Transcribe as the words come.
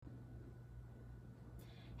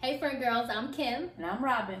Hey friend girls, I'm Kim. And I'm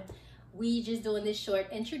Robin. We just doing this short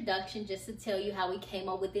introduction just to tell you how we came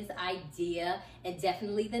up with this idea and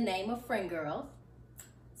definitely the name of Friend Girls.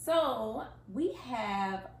 So we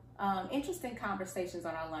have interesting conversations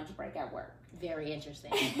on our lunch break at work. Very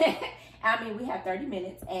interesting. I mean, we have 30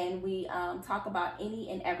 minutes and we talk about any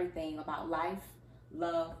and everything about life,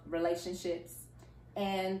 love, relationships,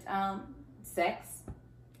 and sex.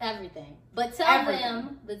 Everything. But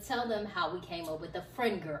tell them how we came up with the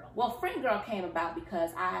Friend Girl. Well, Friend Girl came about because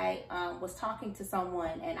I was talking to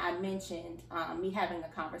someone and I mentioned me having a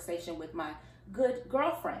conversation with my good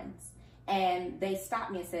girlfriends, and they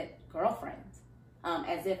stopped me and said, girlfriends,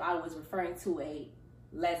 as if I was referring to a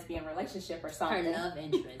lesbian relationship or something. Her love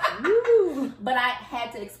interest. But I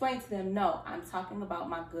had to explain to them, no, I'm talking about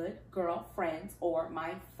my good girlfriends or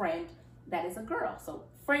my friend that is a girl. So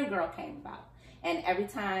Friend Girl came about. And every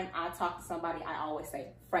time I talk to somebody, I always say,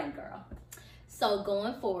 Friend Girl. So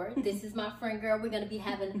going forward, this is my Friend Girl. We're going to be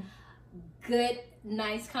having good,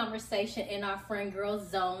 nice conversation in our Friend Girl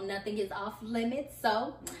zone. Nothing is off limits.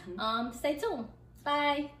 So stay tuned.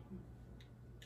 Bye.